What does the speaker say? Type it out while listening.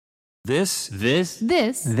This is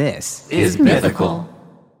mythical.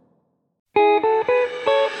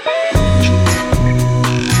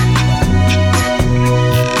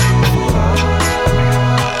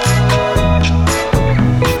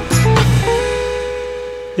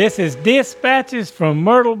 This is Dispatches from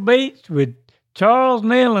Myrtle Beach with Charles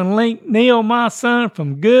Neal and Link Neal, my son,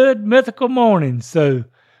 from Good Mythical Morning. So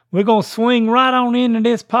we're going to swing right on into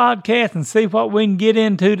this podcast and see what we can get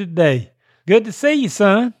into today. Good to see you,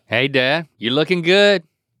 son. Hey, Dad. You looking good?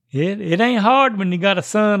 It ain't hard when you got a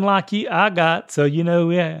son like I got. So,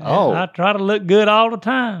 I try to look good all the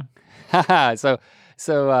time.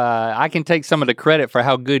 So I can take some of the credit for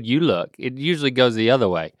how good you look. It usually goes the other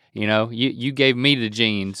way. You gave me the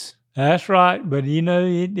genes. That's right. But,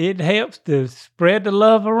 it helps to spread the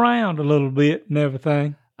love around a little bit and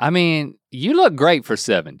everything. I mean, you look great for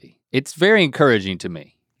 70. It's very encouraging to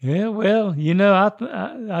me. Yeah, well,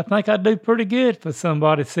 I think I do pretty good for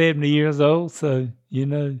somebody 70 years old. So,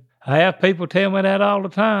 I have people tell me that all the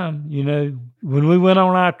time. When we went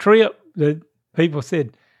on our trip, the people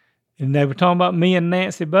said, and they were talking about me and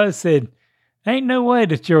Nancy both said, ain't no way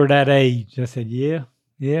that you're that age. I said, yeah,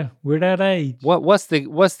 we're that age. What's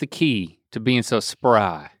the key to being so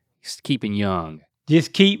spry, keeping young?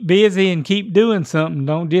 Just keep busy and keep doing something.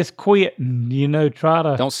 Don't just quit and, try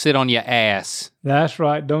to... Don't sit on your ass. That's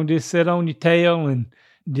right. Don't just sit on your tail and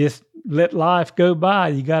just let life go by.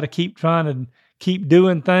 You got to keep trying to keep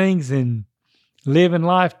doing things and living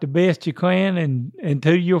life the best you can and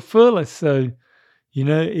to your fullest. So,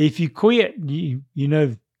 if you quit,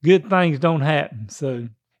 good things don't happen. So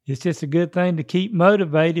it's just a good thing to keep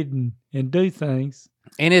motivated and do things.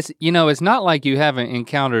 And it's not like you haven't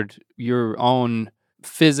encountered your own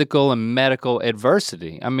physical and medical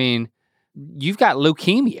adversity. I mean, you've got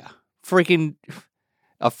leukemia, freaking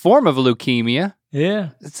a form of leukemia. Yeah.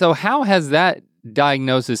 So how has that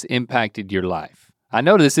diagnosis impacted your life? I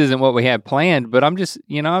know this isn't what we had planned, but I'm just,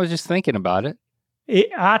 I was just thinking about it.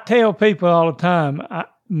 I tell people all the time,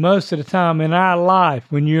 most of the time in our life,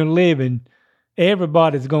 when you're living,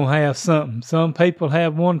 everybody's going to have something. Some people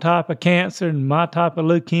have one type of cancer and my type of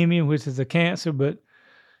leukemia, which is a cancer, but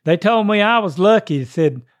they told me I was lucky. They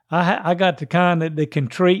said I got the kind that can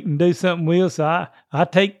treat and do something with, so I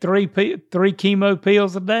take three chemo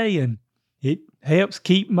pills a day, and it helps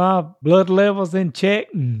keep my blood levels in check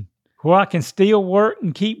and where I can still work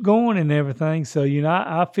and keep going and everything. So,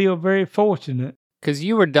 I feel very fortunate. Because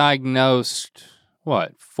you were diagnosed,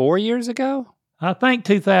 4 years ago? I think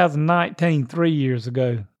 2019, 3 years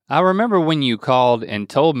ago. I remember when you called and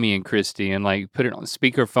told me and Christy and put it on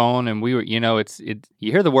speakerphone, and we were, you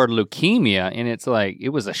hear the word leukemia and it's like, it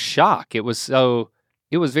was a shock. It was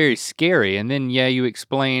very scary. And then, you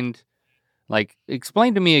explain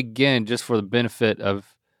to me again, just for the benefit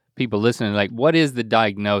of people listening, what is the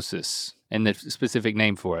diagnosis and the specific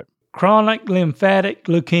name for it? Chronic lymphatic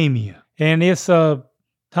leukemia. And it's a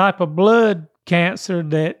type of blood cancer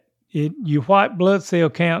that your white blood cell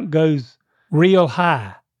count goes real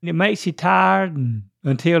high. It makes you tired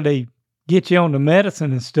until they get you on the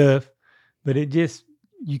medicine and stuff, but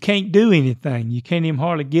you can't do anything. You can't even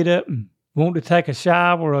hardly get up and want to take a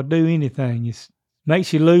shower or do anything. It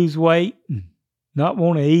makes you lose weight and not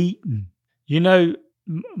want to eat. And,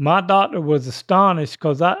 my doctor was astonished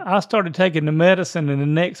because I started taking the medicine, and the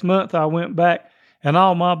next month I went back and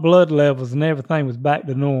all my blood levels and everything was back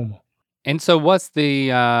to normal. And so what's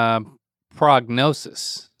the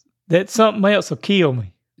prognosis? That something else will kill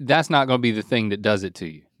me. That's not going to be the thing that does it to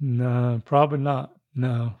you. No, probably not.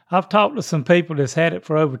 No. I've talked to some people that's had it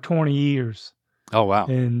for over 20 years. Oh, wow.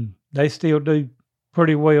 And they still do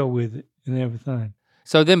pretty well with it and everything.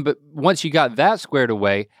 So then, but once you got that squared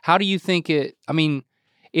away, how do you think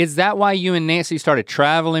is that why you and Nancy started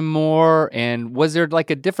traveling more? And was there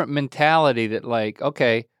a different mentality that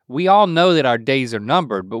okay, we all know that our days are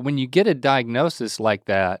numbered, but when you get a diagnosis like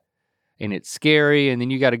that and it's scary and then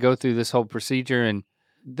you got to go through this whole procedure, and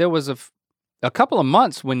there was a couple of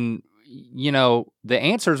months when, the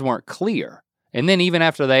answers weren't clear. And then even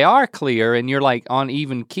after they are clear and you're on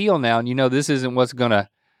even keel now and this is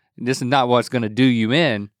not what's going to do you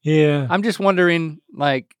in. Yeah. I'm just wondering,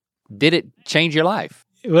 did it change your life?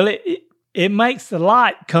 Well, it makes the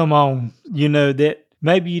light come on, that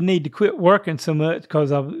maybe you need to quit working so much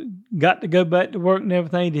because I've got to go back to work and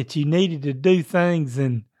everything, that you needed to do things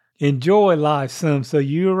and enjoy life some. So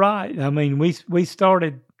you're right. I mean, we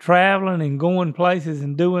started traveling and going places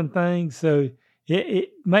and doing things. So it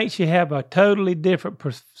makes you have a totally different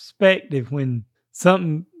perspective when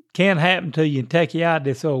something can happen to you and take you out of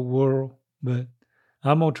this old world. But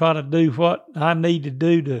I'm going to try to do what I need to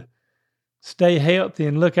do to stay healthy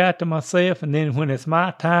and look after myself. And then when it's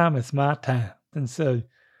my time, it's my time. And so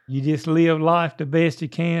you just live life the best you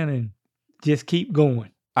can and just keep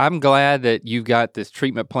going. I'm glad that you've got this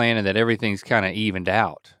treatment plan and that everything's kind of evened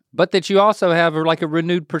out, but that you also have like a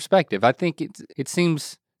renewed perspective. I think it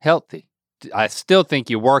seems healthy. I still think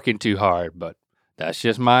you're working too hard, but that's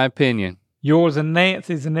just my opinion. Yours and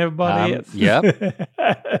Nancy's and everybody else. Yep.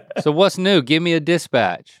 So what's new? Give me a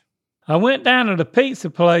dispatch. I went down to the pizza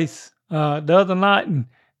place the other night and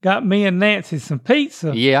got me and Nancy some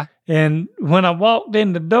pizza. Yeah. And when I walked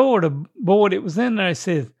in the door, the boy that was in there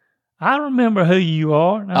says, I remember who you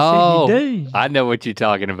are. And I said, you do? I know what you're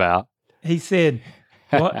talking about. He said,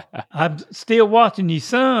 well, I'm still watching your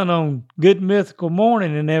son on Good Mythical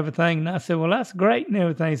Morning and everything. And I said, well, that's great and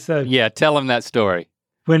everything. So yeah, tell him that story.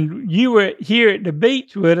 When you were here at the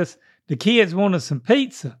beach with us, the kids wanted some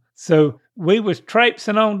pizza. So we was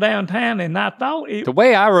traipsing on downtown, and I thought the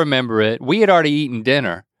way I remember it, we had already eaten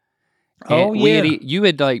dinner. Oh, yeah.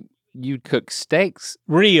 You'd cook steaks.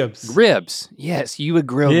 Ribs. Yes, you would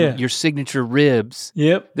grill your signature ribs.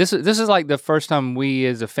 Yep. This is like the first time we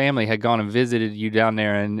as a family had gone and visited you down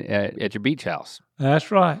there at your beach house.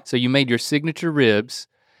 That's right. So you made your signature ribs,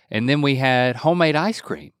 and then we had homemade ice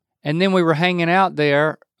cream. And then we were hanging out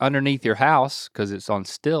there underneath your house because it's on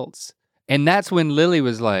stilts. And that's when Lily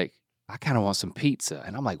was like, I kind of want some pizza.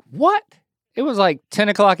 And I'm like, what? It was like 10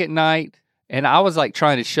 o'clock at night, and I was like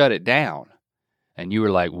trying to shut it down. And you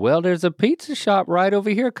were like, well, there's a pizza shop right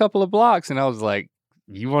over here a couple of blocks. And I was like,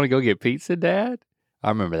 you want to go get pizza, Dad? I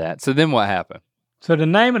remember that. So then what happened? So the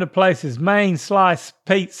name of the place is Main Slice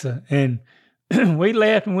Pizza. And we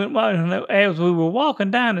left and went, and as we were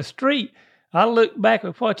walking down the street, I looked back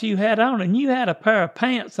at what you had on, and you had a pair of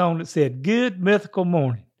pants on that said Good Mythical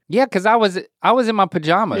Morning. Yeah, because I was in my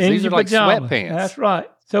pajamas. These are like sweatpants. That's right.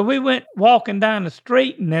 So we went walking down the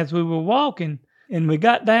street, and as we were walking and we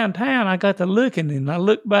got downtown, I got to looking, and I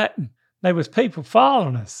looked back, and there was people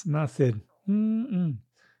following us. And I said,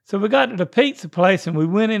 So we got to the pizza place, and we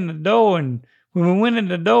went in the door, and when we went in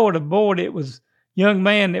the door, the boy, it was a young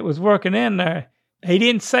man that was working in there. He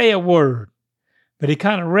didn't say a word. But he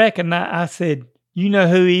kind of recognized, I said, you know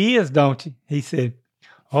who he is, don't you? He said,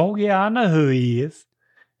 oh, yeah, I know who he is.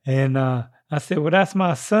 And I said, well, that's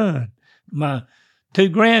my son. My 2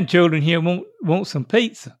 grandchildren here want some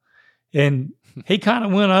pizza. And he kind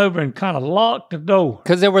of went over and kind of locked the door.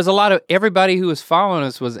 Because there was a lot of, everybody who was following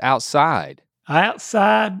us was outside.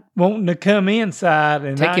 Outside, wanting to come inside.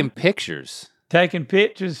 And taking pictures. Taking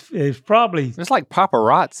pictures is probably. It's like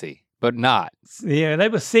paparazzi. But not. Yeah, there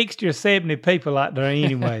was 60 or 70 people out there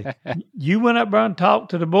anyway. You went up there and talked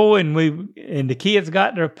to the boy, and the kids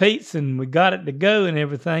got their pizza, and we got it to go and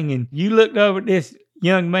everything. And you looked over at this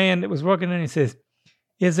young man that was working there, and he says,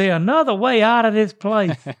 is there another way out of this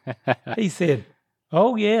place? He said,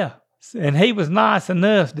 oh, yeah. And he was nice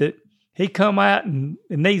enough that he come out, and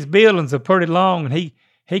these buildings are pretty long, and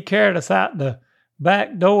he carried us out the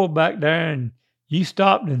back door back there, and you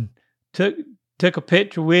stopped and took a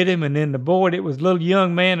picture with him, and then the boy, it was a little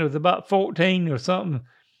young man that was about 14 or something.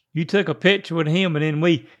 You took a picture with him, and then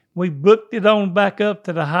we booked it on back up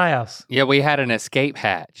to the house. Yeah, we had an escape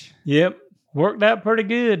hatch. Yep. Worked out pretty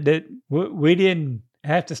good that we didn't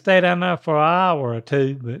have to stay down there for an hour or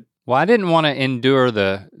two. But well, I didn't want to endure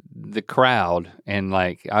the crowd, and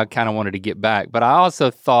like I kind of wanted to get back, but I also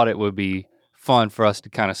thought it would be fun for us to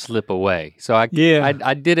kind of slip away. So I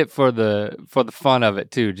did it for the fun of it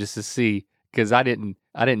too, just to see. Because I didn't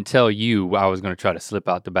tell you I was going to try to slip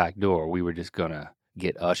out the back door. We were just going to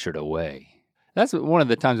get ushered away. That's one of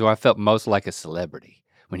the times where I felt most like a celebrity,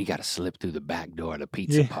 when you got to slip through the back door of the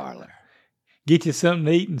pizza parlor. Get you something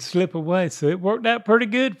to eat and slip away. So it worked out pretty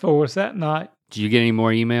good for us that night. Did you get any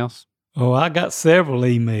more emails? Oh, I got several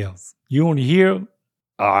emails. You want to hear them?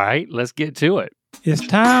 All right, let's get to it. It's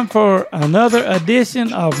time for another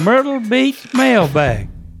edition of Myrtle Beach Mailbag.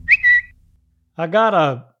 I got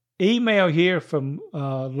a email here from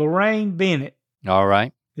Lorraine Bennett. All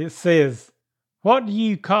right. It says, what do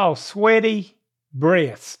you call sweaty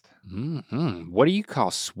breast? What do you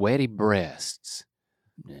call sweaty breasts?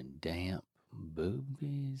 Damp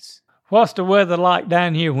boobies. What's the weather like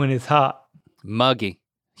down here when it's hot? Muggy.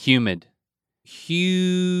 Humid.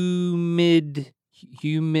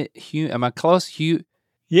 Am I close?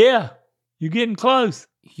 Yeah, you're getting close.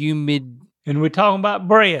 Humid. And we're talking about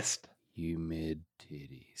breast. Humidities.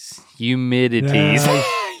 Humidities,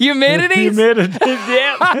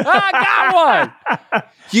 yeah. I got one.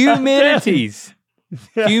 Humidities.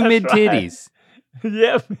 Humid titties.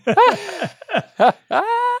 Yep.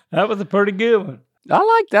 That was a pretty good one. I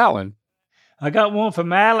like that one. I got one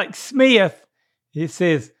from Alex Smith. It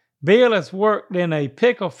says, Bill has worked in a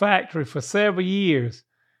pickle factory for several years.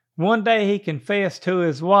 One day he confessed to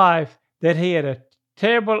his wife that he had a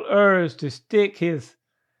terrible urge to stick his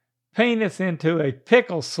penis into a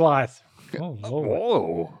pickle slicer. Oh, Lord.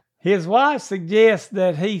 Whoa. His wife suggests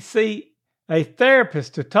that he see a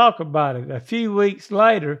therapist to talk about it. A few weeks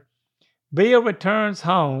later, Bill returns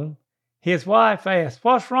home. His wife asks,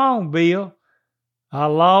 "What's wrong, Bill?" "I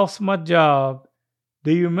lost my job.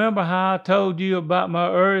 Do you remember how I told you about my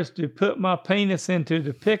urge to put my penis into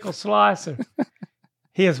the pickle slicer?"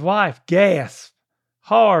 His wife gasps,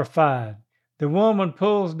 horrified. The woman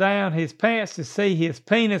pulls down his pants to see his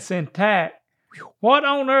penis intact. "What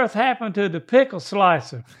on earth happened to the pickle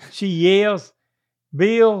slicer?" she yells.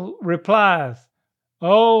 Bill replies,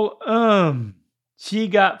 she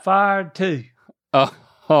got fired too.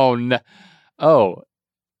 Oh no. Oh,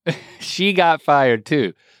 she got fired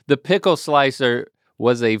too. The pickle slicer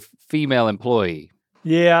was a female employee.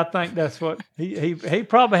 Yeah, I think that's what he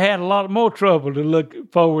probably had a lot more trouble to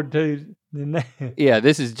look forward to than that. Yeah,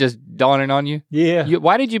 this is just dawning on you. Yeah.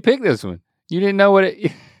 Why did you pick this one? You didn't know what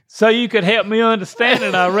it... So you could help me understand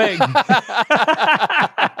it, I reckon.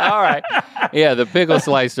 All right. Yeah, the pickle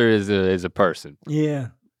slicer is a person. Yeah.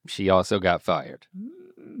 She also got fired.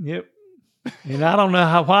 Yep. And I don't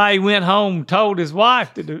know why he went home and told his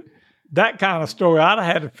wife to do that kind of story. I'd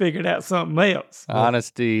have had to figure out something else.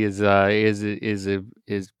 Honesty is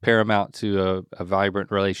paramount to a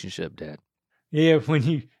vibrant relationship, Dad. Yeah, when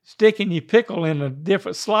you sticking your pickle in a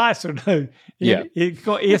different slicer, though,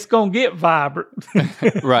 it's gonna get vibrant.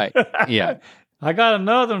 Right. Yeah. I got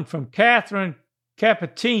another one from Catherine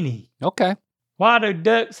Cappuccini. Okay. Why do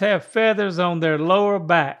ducks have feathers on their lower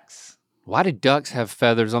backs? Why do ducks have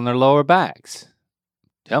feathers on their lower backs?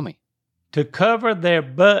 Tell me. To cover their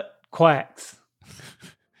butt quacks.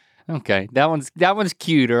 Okay, that one's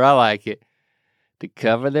cuter. I like it. To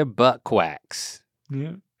cover their butt quacks.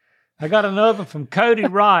 Yeah. I got another from Cody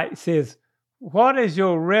Wright. It says, "What is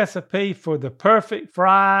your recipe for the perfect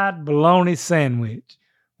fried bologna sandwich?"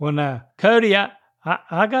 Well, now, Cody,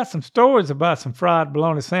 I got some stories about some fried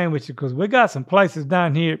bologna sandwiches because we got some places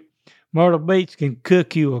down here at Myrtle Beach can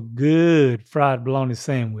cook you a good fried bologna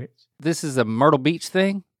sandwich. This is a Myrtle Beach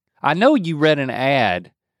thing? I know you read an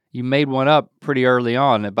ad. You made one up pretty early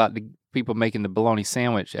on about the people making the bologna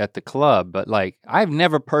sandwich at the club, but like, I've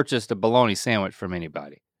never purchased a bologna sandwich from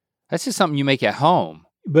anybody. That's just something you make at home.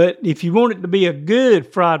 But if you want it to be a good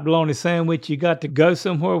fried bologna sandwich, you got to go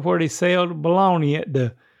somewhere where they sell the bologna at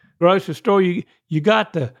the grocery store. You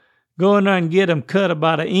got to go in there and get them cut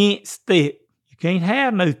about 1 inch thick. You can't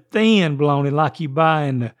have no thin bologna like you buy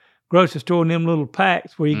in the grocery store in them little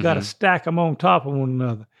packs where you got to stack them on top of one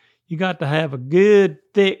another. You got to have a good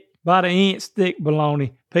thick, about 1 inch thick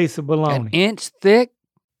piece of bologna. 1 inch thick?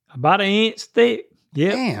 About 1 inch thick.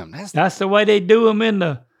 Yep. Damn, that's the way they do them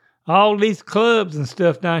in all these clubs and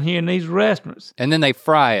stuff down here in these restaurants. And then they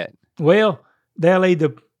fry it. Well, they'll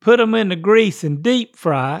either put them in the grease and deep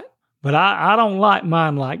fry it, but I don't like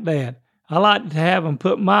mine like that. I like to have them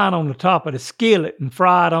put mine on the top of the skillet and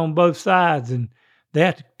fry it on both sides, and they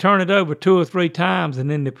have to turn it over 2 or 3 times, and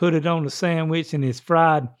then they put it on the sandwich, and it's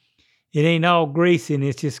fried. It ain't all greasy, and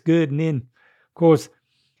it's just good. And then, of course,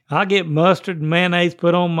 I get mustard and mayonnaise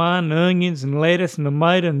put on mine, and onions and lettuce and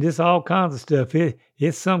tomato and just all kinds of stuff.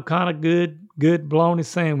 It's some kind of good bologna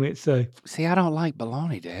sandwich. So, see, I don't like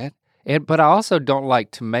bologna, Dad. But I also don't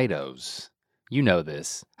like tomatoes. You know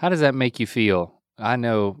this. How does that make you feel? I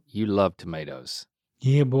know you love tomatoes.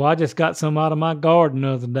 Yeah, boy, I just got some out of my garden the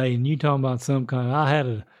other day, and you talking about some kind. I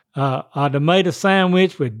had a tomato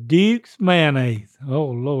sandwich with Duke's mayonnaise. Oh,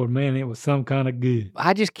 Lord, man, it was some kind of good.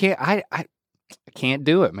 I just can't, I can't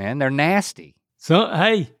do it, man. They're nasty. So,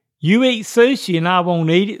 hey, you eat sushi and I won't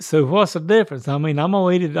eat it, so what's the difference? I mean, I'm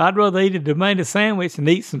going to eat it. I'd rather eat a tomato sandwich and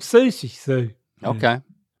eat some sushi, so. Okay.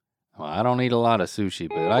 Well, I don't eat a lot of sushi,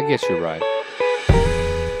 but I guess you're right.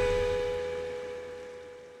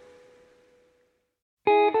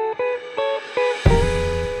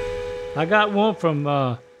 I got one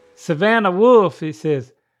from Savannah Wolf. It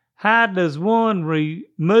says, how does one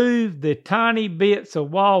remove the tiny bits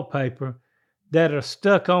of wallpaper that are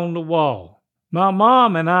stuck on the wall? My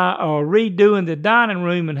mom and I are redoing the dining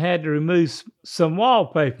room and had to remove some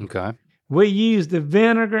wallpaper. Okay. We used the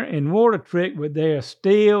vinegar and water trick, but they are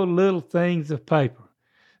still little things of paper.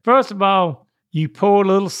 First of all, you poor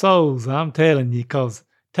little souls, I'm telling you, because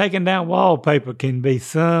taking down wallpaper can be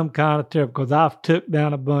some kind of terrible, because I've took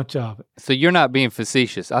down a bunch of it. So you're not being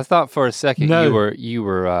facetious. I thought for a second you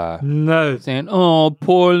were no saying, "Oh,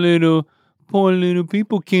 poor little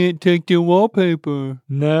people can't take their wallpaper."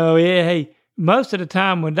 No, yeah, hey, most of the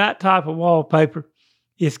time with that type of wallpaper,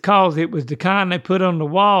 it's cause it was the kind they put on the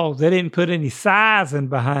walls. They didn't put any sizing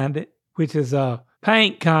behind it, which is a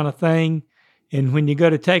paint kind of thing. And when you go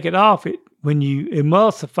to take it off, when you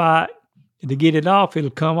emulsify it to get it off,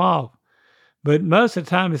 it'll come off. But most of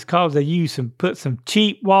the time it's cause they put some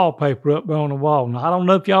cheap wallpaper up there on the wall. Now, I don't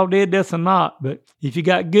know if y'all did this or not, but if you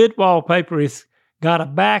got good wallpaper, it's got a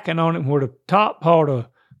backing on it where the top part will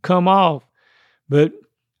come off. But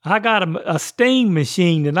I got a steam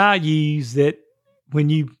machine that I use that when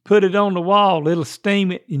you put it on the wall, it'll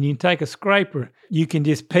steam it, and you can take a scraper. You can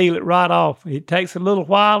just peel it right off. It takes a little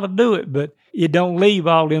while to do it, but it don't leave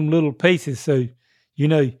all them little pieces. So,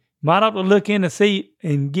 might have to look in to see it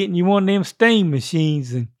and getting you one of them steam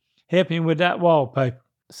machines and helping you with that wallpaper.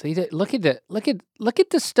 See that? Look at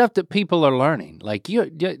the stuff that people are learning. Like you're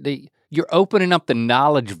opening up the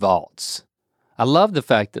knowledge vaults. I love the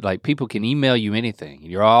fact that like people can email you anything.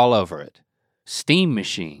 You're all over it. Steam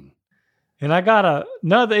machine. And I got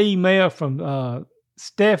another email from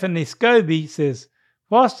Stephanie Scobie. Says,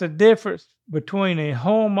 "What's the difference between a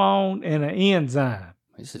hormone and an enzyme?"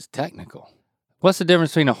 This is technical. What's the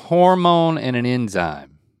difference between a hormone and an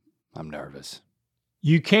enzyme? I'm nervous.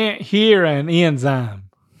 You can't hear an enzyme.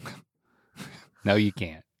 No, you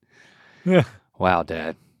can't. Yeah. Wow,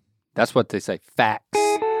 Dad. That's what they say. Facts.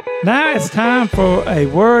 Now it's time for a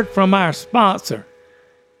word from our sponsor.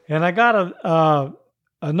 And I got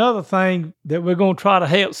another thing that we're going to try to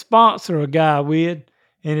help sponsor a guy with,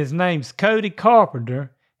 and his name's Cody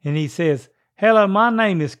Carpenter. And he says, "Hello, my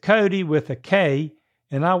name is Cody with a K,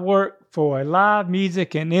 and I work for a live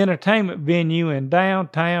music and entertainment venue in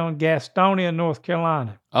downtown Gastonia, North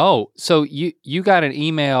Carolina." Oh, so you got an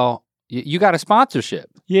email, you got a sponsorship.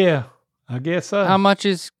 Yeah, I guess so. How much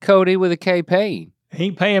is Cody with a K paying? He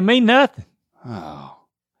ain't paying me nothing. Oh,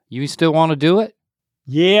 you still want to do it?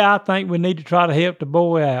 Yeah, I think we need to try to help the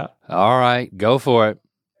boy out. All right, go for it.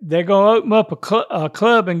 They're going to open up a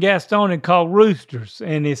club in Gastonia called Roosters,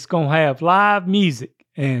 and it's going to have live music.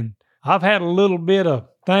 And I've had a little bit of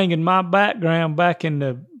thing in my background back in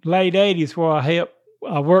the late 80s where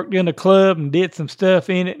I worked in a club and did some stuff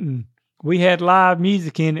in it, and we had live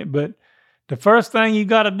music in it. But the first thing you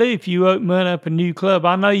got to do if you open up a new club,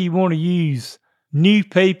 I know you want to use new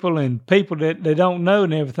people and people that they don't know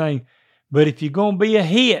and everything, but if you're going to be a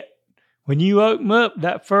hit, when you open up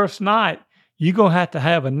that first night, you're going to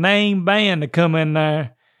have a name band to come in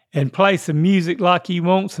there and play some music like you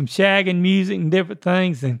want, some shagging music and different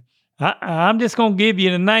things. And I'm just going to give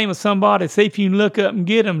you the name of somebody, see if you can look up and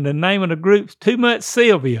get them. The name of the group's Too Much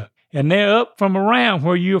Sylvia, and they're up from around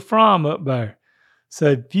where you're from up there.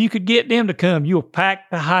 So if you could get them to come, you'll pack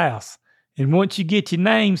the house. And once you get your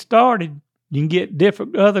name started, you can get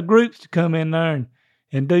different other groups to come in there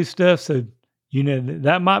and do stuff. So,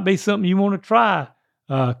 that might be something you want to try,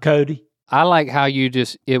 Cody. I like how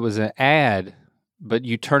it was an ad, but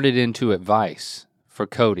you turned it into advice for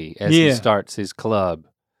Cody as he starts his club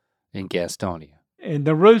in Gastonia. And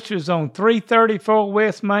the Rooster's on 334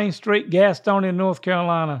 West Main Street, Gastonia, North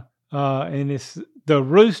Carolina. And it's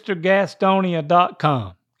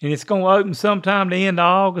theroostergastonia.com. And it's going to open sometime the end of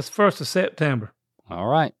August, 1st of September. All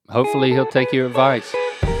right. Hopefully he'll take your advice.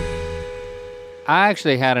 I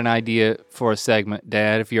actually had an idea for a segment,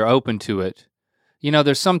 Dad, if you're open to it.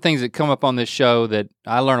 There's some things that come up on this show that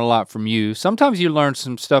I learn a lot from you. Sometimes you learn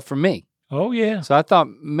some stuff from me. Oh, yeah. So I thought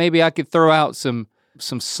maybe I could throw out some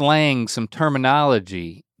slang, some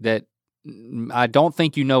terminology that I don't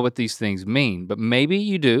think you know what these things mean, but maybe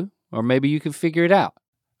you do, or maybe you can figure it out.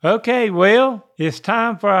 Okay, well, it's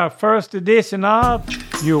time for our first edition of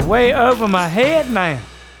You're Way Over My Head Now.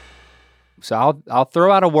 So I'll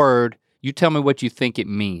throw out a word. You tell me what you think it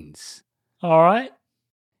means. All right.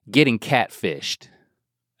 Getting catfished.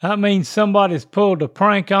 That means somebody's pulled a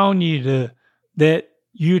prank on you that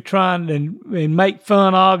you're trying to and make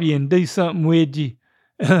fun of you and do something with you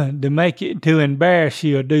to embarrass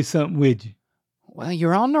you or do something with you. Well,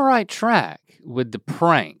 you're on the right track with the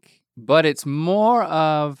prank, but it's more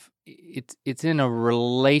of it's in a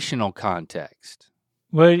relational context.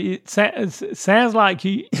 Well, it sounds like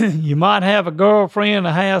you might have a girlfriend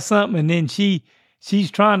or have something, and then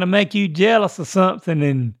she's trying to make you jealous of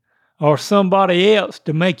something or somebody else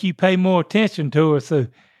to make you pay more attention to her. So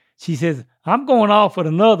she says, "I'm going off with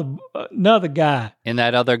another guy." And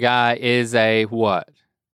that other guy is a what?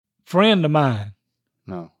 Friend of mine.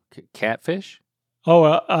 No, catfish?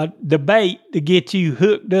 Or a debate to get you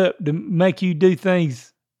hooked up to make you do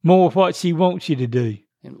things more of what she wants you to do.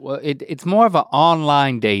 Well, it's more of an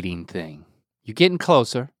online dating thing. You're getting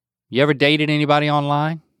closer. You ever dated anybody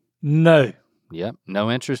online? No. Yep.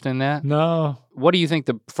 No interest in that? No. What do you think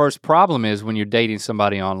the first problem is when you're dating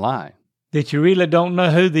somebody online? that you really don't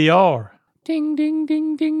know who they are. Ding, ding,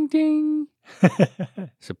 ding, ding, ding.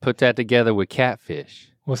 So put that together with catfish.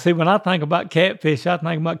 Well, see, when I think about catfish, I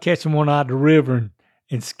think about catching one out of the river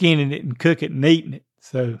and skinning it and cooking it and eating it.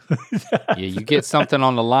 So Yeah, you get something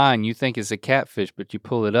on the line, you think it's a catfish, but you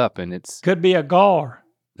pull it up and it's... Could be a gar.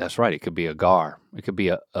 That's right, it could be a gar. It could be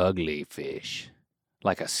an ugly fish.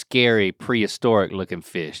 Like a scary, prehistoric looking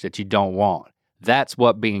fish that you don't want. That's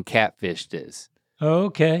what being catfished is.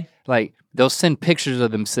 Okay. Like, they'll send pictures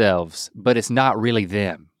of themselves, but it's not really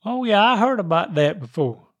them. Oh, yeah, I heard about that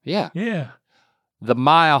before. Yeah. Yeah. The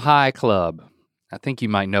Mile High Club. I think you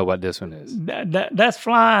might know what this one is. That's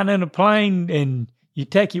flying in a plane, and you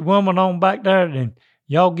take your woman on back there, and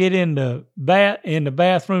y'all get in the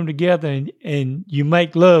bathroom together, and you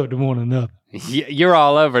make love to one another. You're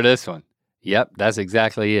all over this one. Yep, that's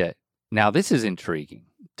exactly it. Now, this is intriguing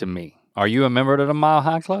to me. Are you a member of the Mile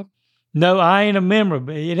High Club? No, I ain't a member.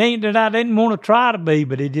 But it ain't that I didn't want to try to be,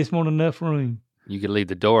 but it just want enough room. You could leave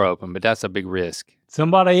the door open, but that's a big risk.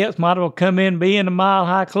 Somebody else might as well come in and be in the Mile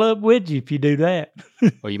High Club with you if you do that.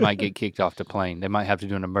 Or you might get kicked off the plane. They might have to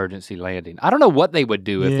do an emergency landing. I don't know what they would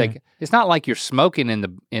do if they. It's not like you're smoking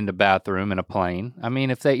in the bathroom in a plane. I mean,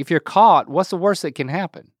 if you're caught, what's the worst that can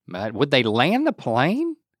happen? Would they land the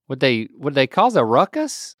plane? Would they cause a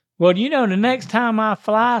ruckus? Well, the next time I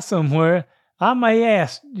fly somewhere, I may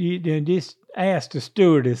ask just ask the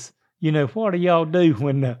stewardess, what do y'all do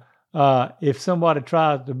when if somebody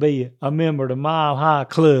tries to be a member of the Mile High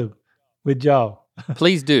Club with y'all?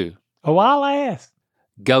 Please do. Oh, I'll ask.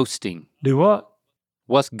 Ghosting. Do what?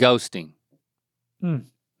 What's ghosting? You're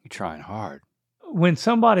trying hard. When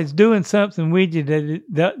somebody's doing something with you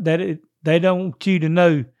that they don't want you to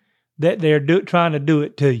know that they're trying to do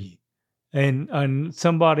it to you, and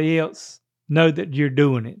somebody else know that you're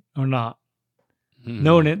doing it or not,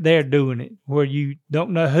 knowing that they're doing it, where you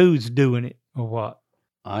don't know who's doing it or what.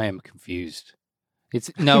 I am confused.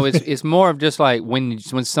 It's more of just like when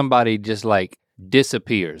somebody just like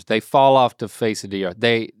disappears. They fall off the face of the earth.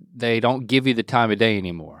 They don't give you the time of day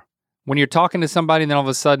anymore. When you're talking to somebody and then all of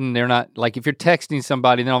a sudden they're not, like if you're texting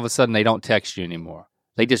somebody and then all of a sudden they don't text you anymore.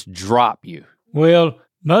 They just drop you. Well,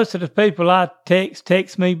 most of the people I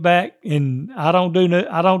text me back, and I don't do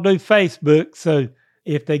Facebook. So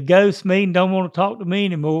if they ghost me and don't want to talk to me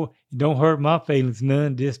anymore, it don't hurt my feelings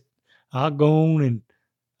none. Just I'll go on, and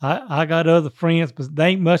I got other friends, but they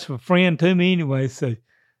ain't much of a friend to me anyway. So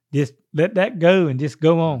just let that go and just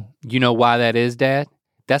go on. You know why that is, Dad?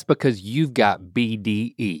 That's because you've got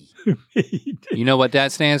BDE. You know what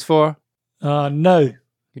that stands for? No.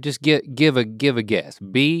 You just give a guess.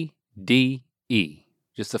 BDE.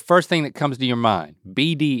 Just the first thing that comes to your mind.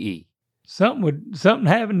 BDE. Something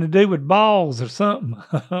having to do with balls or something.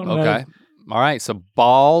 I don't know. Okay. All right. So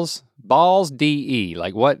balls DE.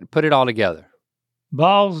 Like what? Put it all together.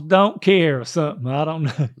 Balls don't care or something. I don't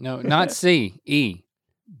know. No, not C. E.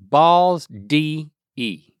 Balls DE.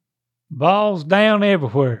 Balls down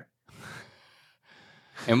everywhere.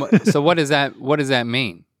 And so what does that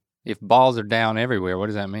mean? If balls are down everywhere, what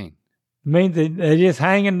does that mean? It means that they're just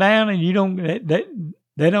hanging down, and you don't.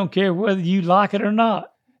 They don't care whether you like it or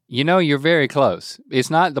not. You're very close. It's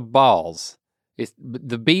not the balls.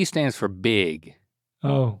 The B stands for big.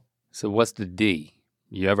 Oh. So what's the D?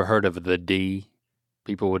 You ever heard of the D?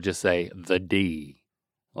 People would just say the D.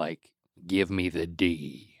 Like, give me the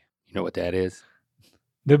D. You know what that is?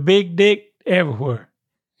 The big dick everywhere.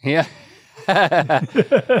 Yeah.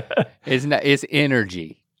 It's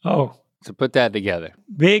energy. Oh. So put that together.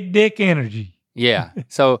 Big dick energy. Yeah.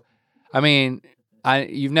 So, I mean,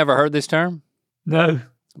 you've never heard this term? No.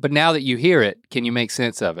 But now that you hear it, can you make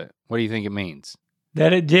sense of it? What do you think it means?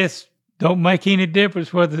 That it just don't make any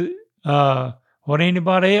difference whether what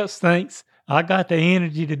anybody else thinks. I got the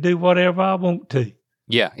energy to do whatever I want to.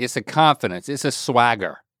 Yeah, it's a confidence. It's a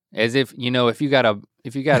swagger. As if if you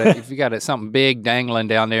got something big dangling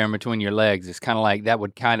down there in between your legs, it's kind of like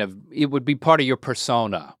it would be part of your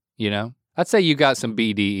persona. I'd say you got some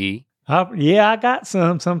BDE. I got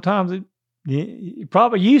some. Sometimes it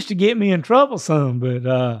probably used to get me in trouble some, but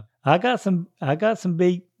I got some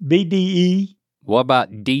BDE. What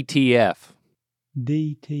about DTF?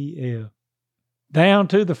 DTF. Down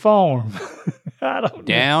to the farm. I don't know.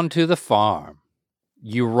 Down to the farm.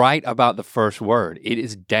 You're right about the first word. It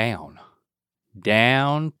is down.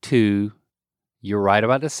 Down to. You're right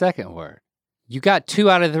about the second word. You got 2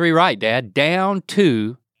 out of 3 right, Dad. Down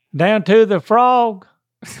to the frog.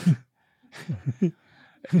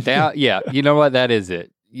 Down, yeah, you know what? That is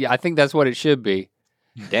it. Yeah, I think that's what it should be.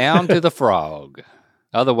 Down to the frog.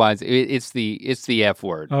 Otherwise, it's the F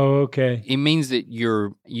word. Oh, okay. It means that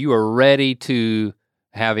you are ready to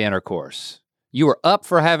have intercourse. You were up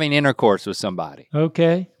for having intercourse with somebody.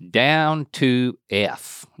 Okay. Down to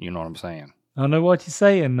F. You know what I'm saying? I know what you're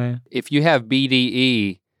saying now. If you have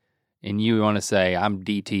BDE and you want to say, I'm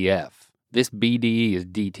DTF, this BDE is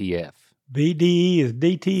DTF. BDE is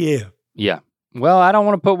DTF. Yeah. Well, I don't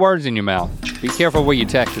want to put words in your mouth. Be careful where you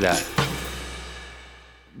text that.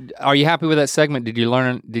 Are you happy with that segment? Did you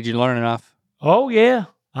learn enough? Oh, yeah.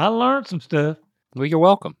 I learned some stuff. Well, you're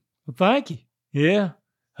welcome. Well, thank you. Yeah.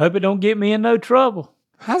 Hope it don't get me in no trouble.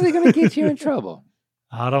 How's it going to get you in trouble?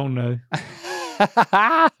 I don't know.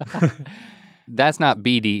 That's not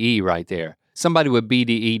BDE right there. Somebody with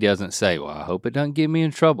BDE doesn't say, well, I hope it doesn't get me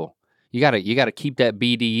in trouble. You gotta keep that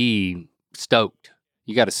BDE stoked.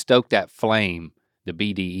 You gotta stoke that flame, the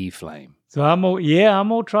BDE flame. So I'm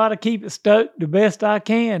gonna try to keep it stoked the best I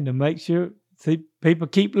can to make sure people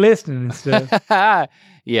keep listening and stuff.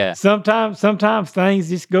 Yeah. Sometimes things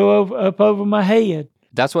just go up over my head.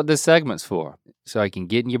 That's what this segment's for, so I can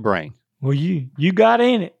get in your brain. Well, you got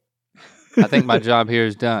in it. I think my job here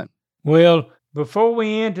is done. Well, before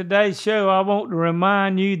we end today's show, I want to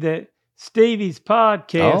remind you that Stevie's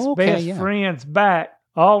podcast, Best Friends Back,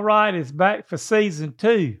 All Right, is back for season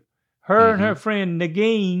 2. Her and her friend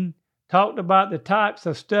Nagin talked about the types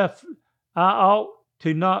of stuff I ought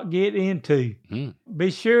to not get into.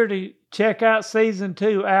 Be sure to check out season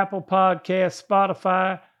 2, Apple Podcasts,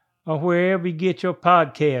 Spotify, or wherever you get your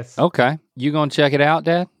podcasts. Okay. You gonna check it out,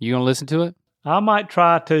 Dad? You gonna listen to it? I might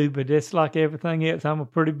try to, but it's like everything else. I'm a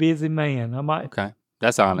pretty busy man. Okay.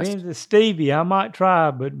 That's honest. Means Stevie, I might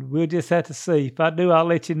try, but we'll just have to see. If I do, I'll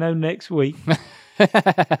let you know next week.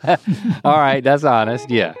 All right, that's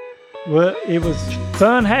honest, yeah. Well, it was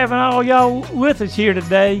fun having all y'all with us here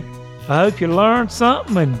today. I hope you learned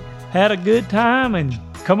something and had a good time. And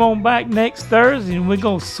come on back next Thursday, and we're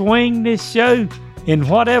going to swing this show in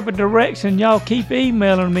whatever direction y'all keep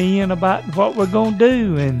emailing me in about what we're going to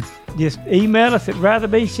do. And just email us at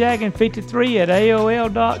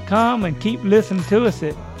ratherbeshagging53@aol.com and keep listening to us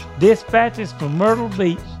at Dispatches from Myrtle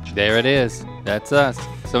Beach. There it is. That's us.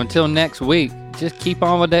 So until next week, just keep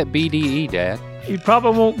on with that BDE, Dad. It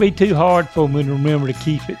probably won't be too hard for me to remember to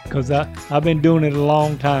keep it because I've been doing it a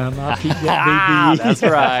long time. I'll keep that BDE. That's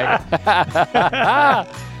right.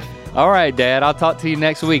 All right, Dad. I'll talk to you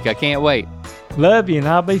next week. I can't wait. Love you, and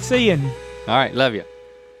I'll be seeing you. All right. Love you.